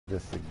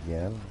this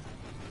again.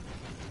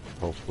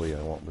 Hopefully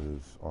I won't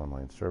lose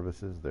online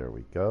services. There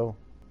we go.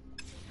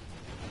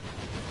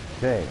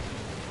 Okay.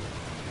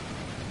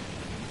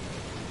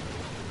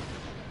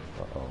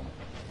 Uh-oh.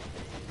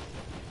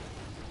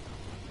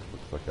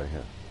 Looks like I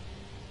have...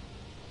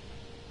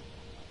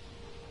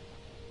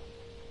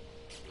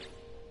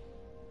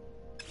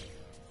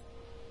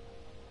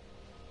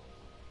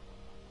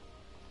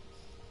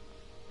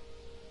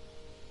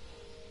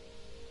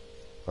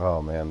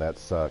 Oh man, that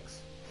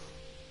sucks.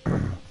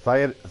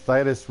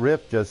 Theotis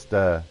Rift just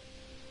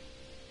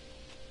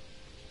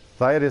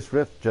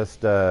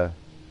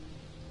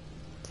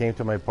came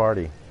to my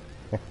party.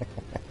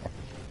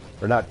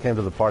 Or not came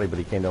to the party, but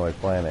he came to my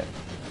planet.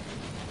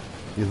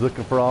 He's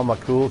looking for all my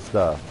cool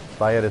stuff.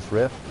 Theotis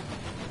Rift.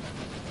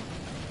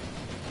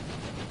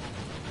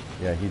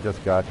 Yeah, he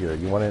just got here.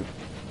 You want to?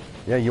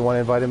 Yeah, you want to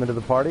invite him into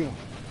the party,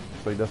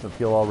 so he doesn't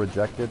feel all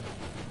rejected.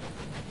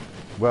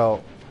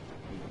 Well,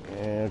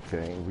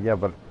 okay, yeah,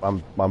 but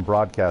I'm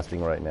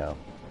broadcasting right now,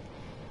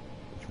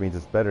 which means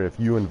it's better if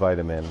you invite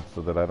him in,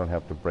 so that I don't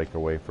have to break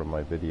away from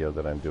my video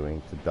that I'm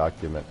doing to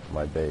document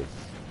my base.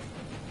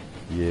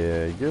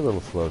 Yeah, you're a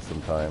little slow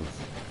sometimes.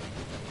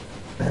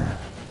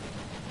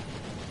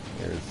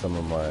 Here's some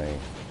of my...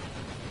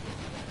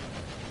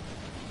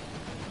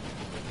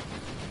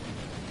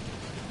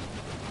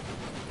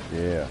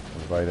 Yeah,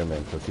 invite him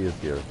in, because he is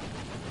here.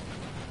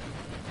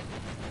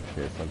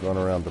 Okay, so I'm going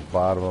around the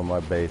bottom of my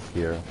base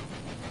here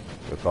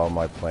with all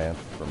my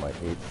plants for my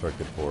 8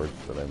 circuit boards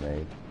that I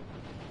made.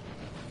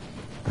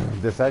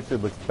 This actually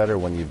looks better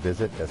when you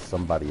visit as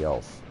somebody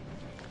else,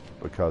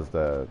 because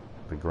the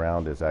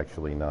ground is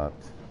actually not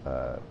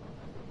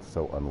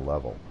so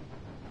unlevel.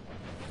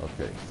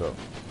 Okay, so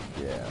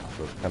yeah,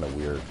 so it's kind of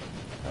weird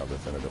how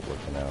this ended up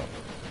working out.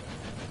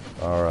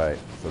 Alright,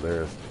 so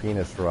there's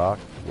Penis Rock,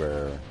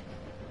 where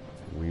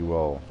we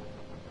will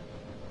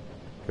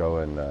go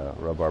and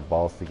rub our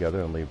balls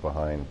together and leave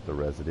behind the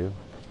residue.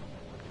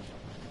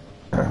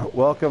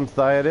 Welcome,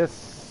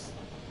 Theotis.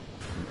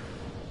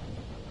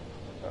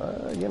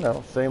 You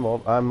know, same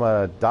old. I'm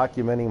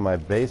documenting my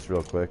base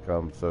real quick,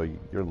 so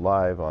you're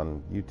live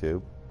on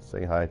YouTube.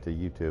 Say hi to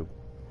YouTube.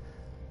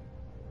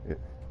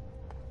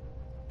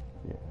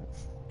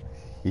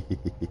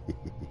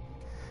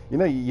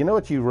 You know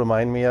what you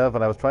remind me of,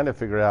 and I was trying to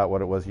figure out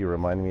what it was you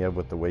remind me of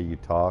with the way you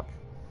talk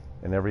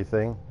and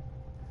everything.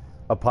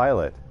 A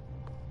pilot.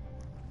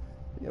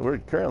 Yeah, we're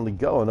currently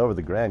going over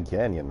the Grand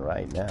Canyon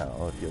right now.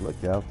 If you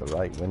look out the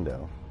right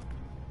window,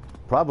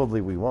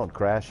 probably we won't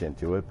crash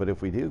into it, but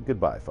if we do,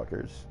 goodbye,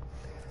 fuckers.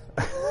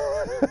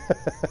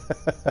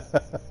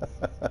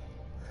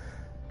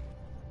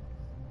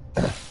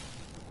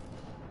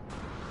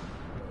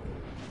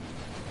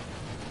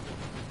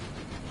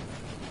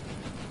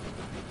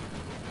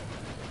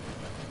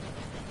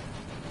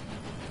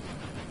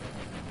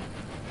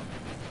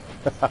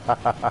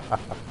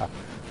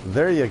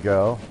 There you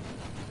go.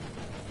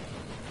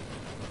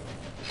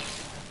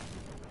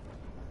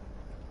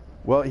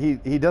 Well,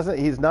 he doesn't,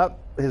 he's not,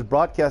 his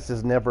broadcast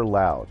is never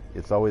loud.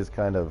 It's always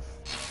kind of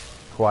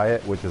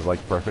quiet, which is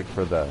like perfect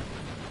for the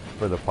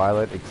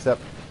pilot,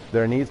 except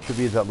there needs to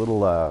be that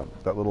little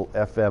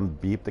FM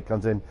beep that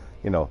comes in,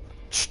 you know,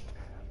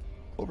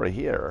 over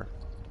here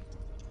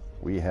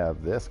we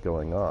have this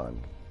going on.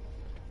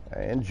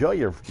 Enjoy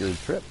your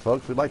trip,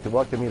 folks. We'd like to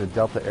welcome you to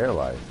Delta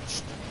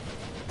Airlines.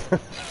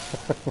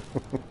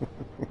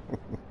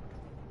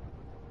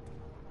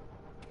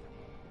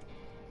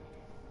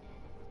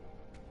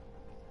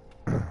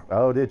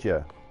 Oh, did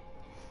you?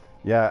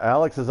 Yeah,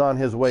 Alex is on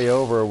his way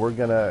over. We're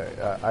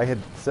gonna... I had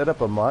set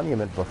up a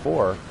monument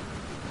before,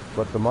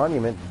 but the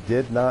monument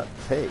did not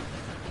take.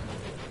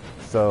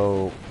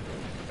 So,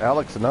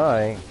 Alex and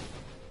I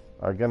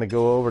are gonna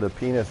go over to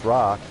Penis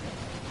Rock.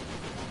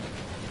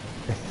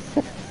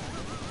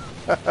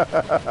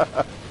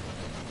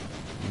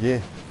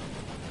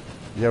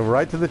 Yeah,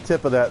 right to the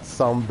tip of that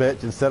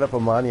sumbitch and set up a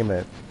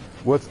monument.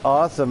 What's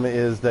awesome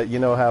is that you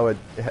know how it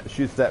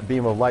shoots that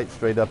beam of light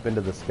straight up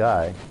into the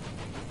sky.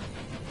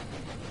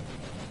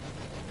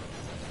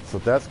 So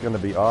that's going to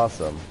be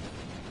awesome.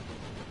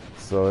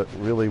 So it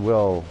really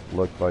will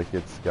look like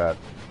it's got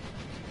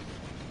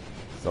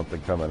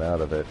something coming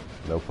out of it.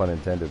 No pun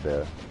intended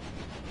there.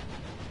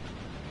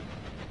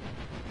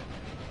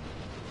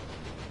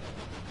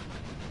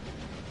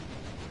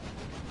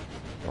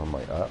 Am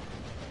I up?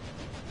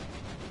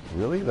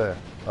 Really?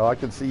 Oh, I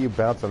can see you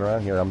bouncing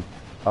around here.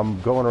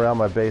 I'm going around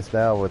my base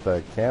now with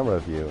a camera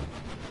view,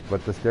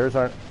 but the stairs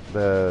aren't.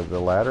 The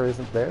ladder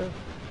isn't there.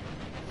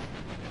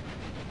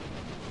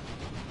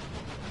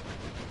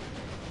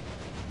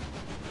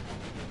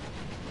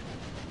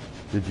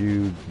 Did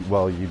you?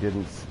 Well, you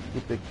didn't.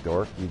 You big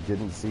dork. You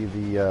didn't see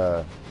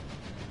the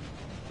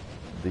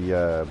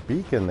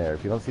beacon there.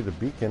 If you don't see the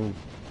beacon,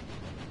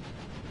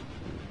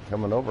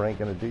 coming over ain't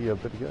gonna do you a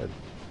bit good.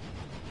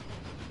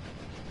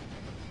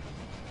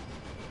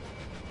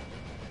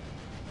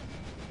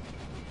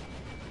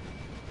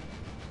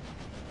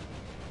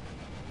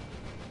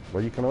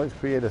 Well, you can always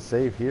create a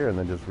save here and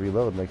then just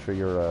reload, make sure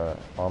your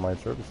online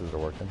services are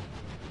working.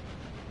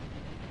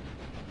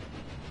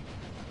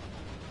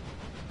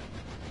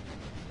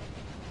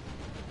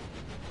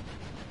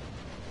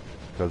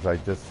 because I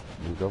just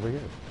moved over here.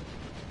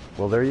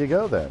 Well, there you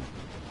go then.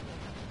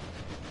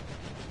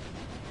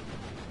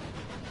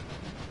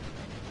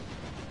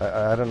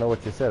 I don't know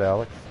what you said,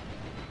 Alex.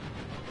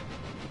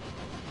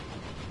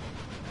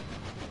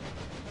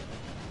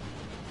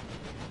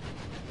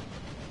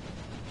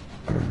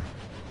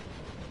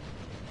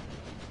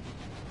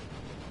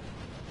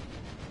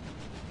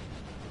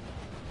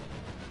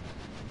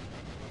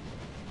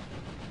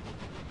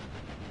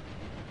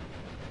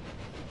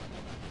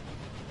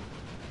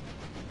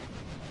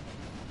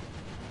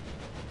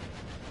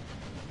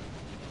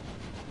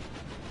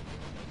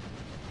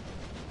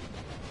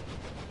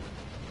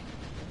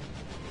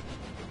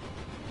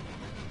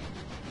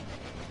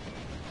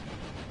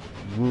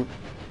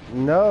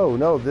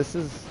 No, this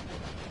is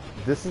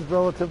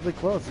relatively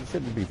close. It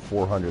shouldn't be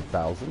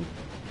 400,000.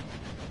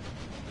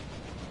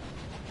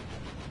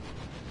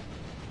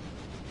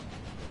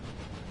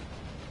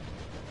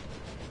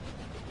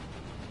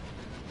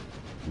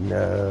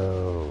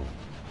 No.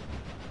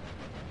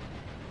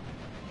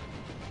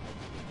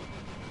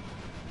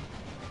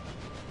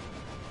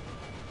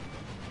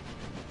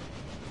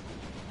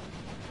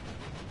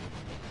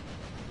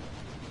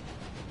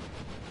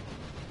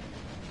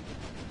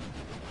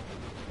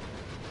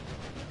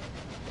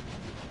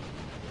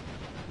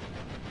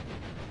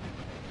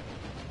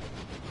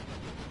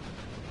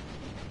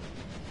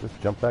 Just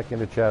jump back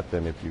into chat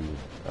then if you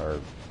are,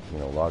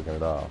 logging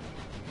it off.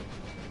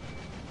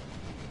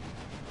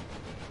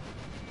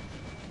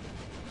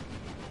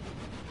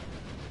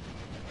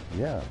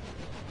 Yeah,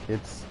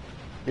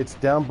 it's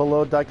down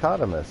below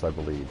dichotomous, I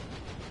believe.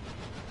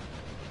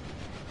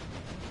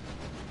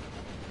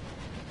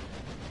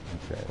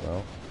 Okay,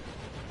 well.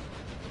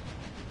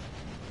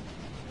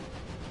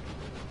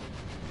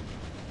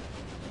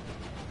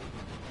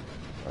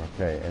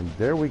 Okay, and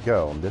there we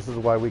go. This is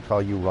why we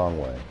call you wrong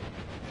way.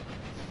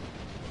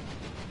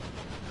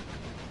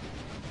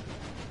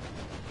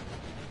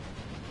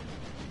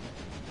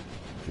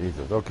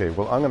 Jesus. Okay,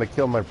 well, I'm going to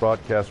kill my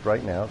broadcast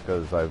right now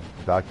because I've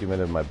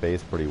documented my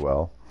base pretty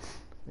well.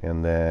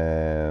 And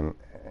then,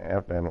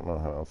 after, I don't know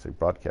how else to say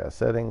broadcast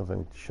settings,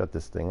 and shut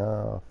this thing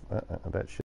off. That should